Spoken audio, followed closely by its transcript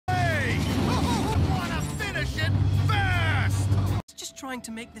trying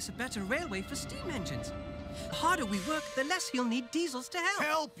to make this a better railway for steam engines. The harder we work, the less he'll need diesels to help.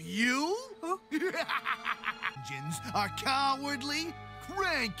 Help you? Huh? Engines are cowardly,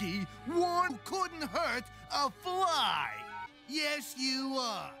 cranky, one who couldn't hurt a fly. Yes, you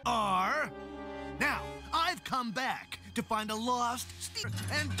are. Now, I've come back to find a lost steam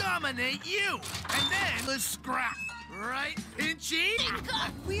and dominate you. And then let's scrap. Right, Pinchy?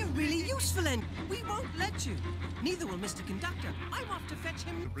 We're really useful, and we won't let you. Neither will Mr. Conductor. I'm off to fetch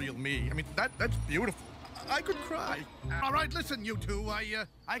him. Real me. I mean, that's beautiful. I could cry. All right, listen, you two. I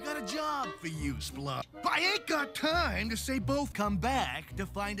got a job for you, Splug. But I ain't got time to say both come back to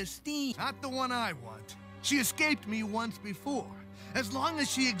find a steam. Not the one I want. She escaped me once before. As long as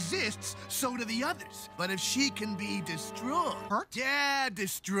she exists, so do the others. But if she can be destroyed... Hurt? Yeah,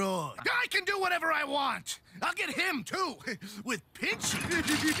 destroyed. I can do whatever I want. I'll get him, too. With Pinchy.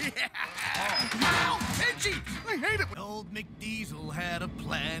 Ow, Pinchy! I hate it. Old McDiesel had a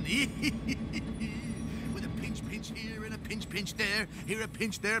plan. With a pinch here and a pinch there. Here a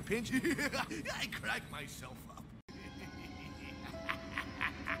pinch, there a pinch. I crack myself up.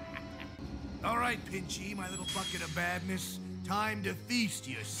 All right, Pinchy, my little bucket of badness. Time to feast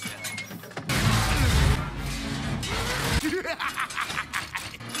yourself.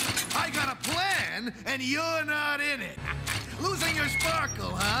 I got a plan, and you're not in it. Losing your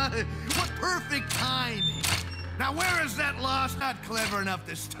sparkle, huh? What perfect timing. Now, where is that lost? Not clever enough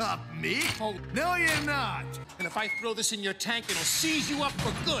to stop me. Oh. No, you're not. And if I throw this in your tank, it'll seize you up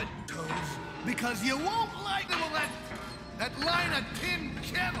for good. Because you won't like that line of tin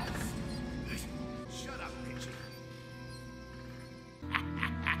kettles. Shut up, Pinchy.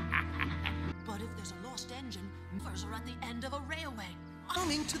 But if there's a lost engine, movers are at the end of a railway.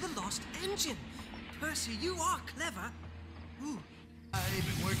 Owning to the lost engine. Percy, you are clever. Ooh. I've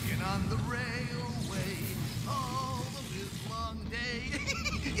been working on the railway all the livelong day.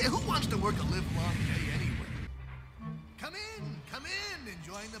 Yeah, who wants to work a livelong day anyway? Come in, and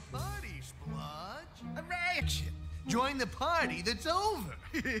join the party, Splodge. A reaction. Join the party that's over.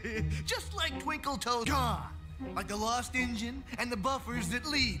 Just like Twinkle Toes gone. Like the lost engine and the buffers that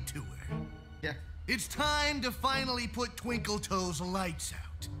lead to her. Yeah. It's time to finally put Twinkle Toes' lights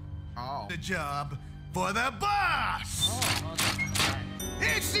out. Oh. The job for the boss! Oh.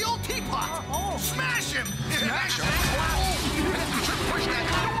 It's the old teapot! Oh. Smash him! Smash him? Push that!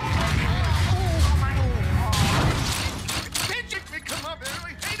 Pinchy! Come on, man. I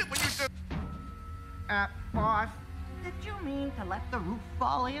hate it when you do... Boss, did you mean to let the roof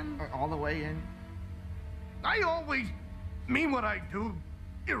fall in? All the way in? I always mean what I do,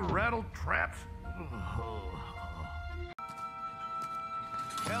 you rattle traps.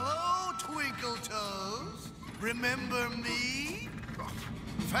 Hello, Twinkle Toes. Remember me?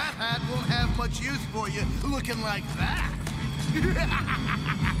 Fat Hat won't have much use for you looking like that.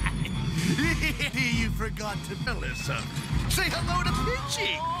 You forgot to Melissa. Say hello to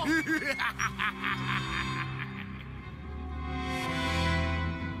Pinchy.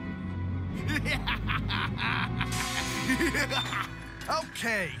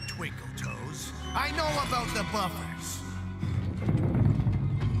 Okay, Twinkle Toes. I know about the buffers.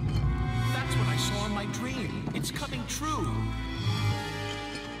 That's what I saw in my dream. It's coming true.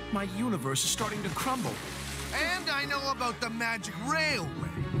 My universe is starting to crumble. And I know about the magic railway.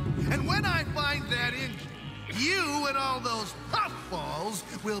 And when I find that engine, you and all those puffballs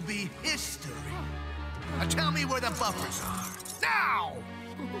will be history. Now tell me where the buffers are. Now!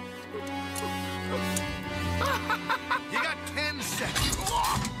 You got 10 seconds.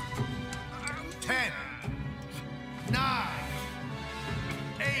 10, 9,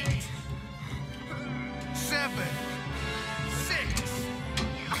 8, 7, 6,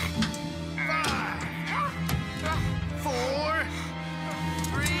 5, 4,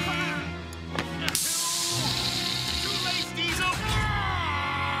 3, 2. Too late, Diesel.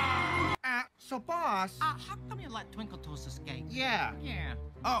 So boss... How come you let Twinkle Toes escape? Yeah. Yeah.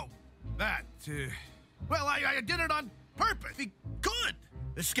 Oh, that, well, I did it on purpose. He could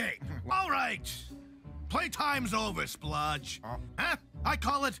escape. All right. Playtime's over, Splodge. Huh? I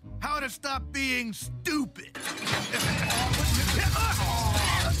call it How to Stop Being Stupid.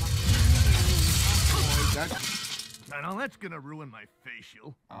 I know that's gonna ruin my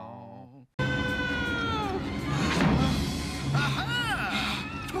facial. Oh.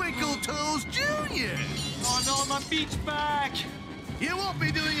 Aha! Twinkle Toes Jr. Oh no, my feet's back. You won't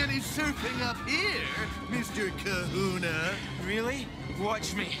be doing any surfing up here, Mr. Kahuna. Really?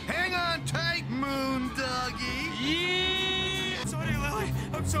 Watch me. Hang on tight, Moon Doggy. Yeah! Sorry, Lily.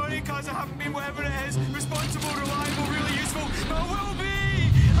 I'm sorry, cause I haven't been whatever it is. Responsible, reliable, really useful. I will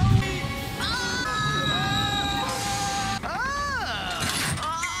be! I'll be! Ah!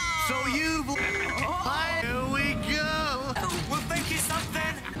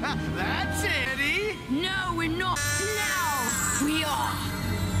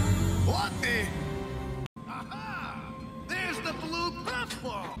 What the? Aha! There's the blue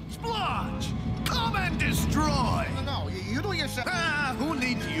puffball! Splodge! Come and destroy! No, you do yourself. Ah, who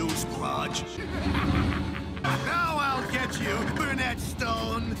needs you, Splodge? Now I'll get you, Burnett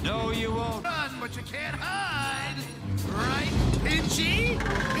Stone! No, you won't. Run, but you can't hide! Right, Pinchy?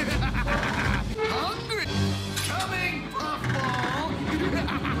 Hungry! Coming, puffball!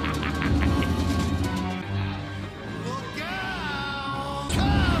 Look out!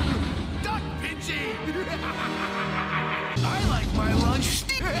 Come! Duck, Pinchy! I like my lunch.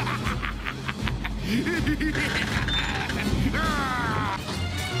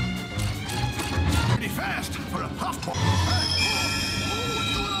 Pretty fast for a puffball.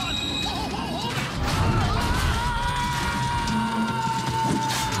 What's going on? Whoa, hold it!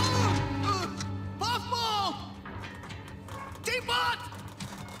 Puffball! Teapot!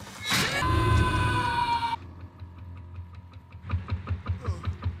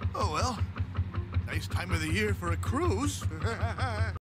 Oh well. Nice time of the year for a cruise.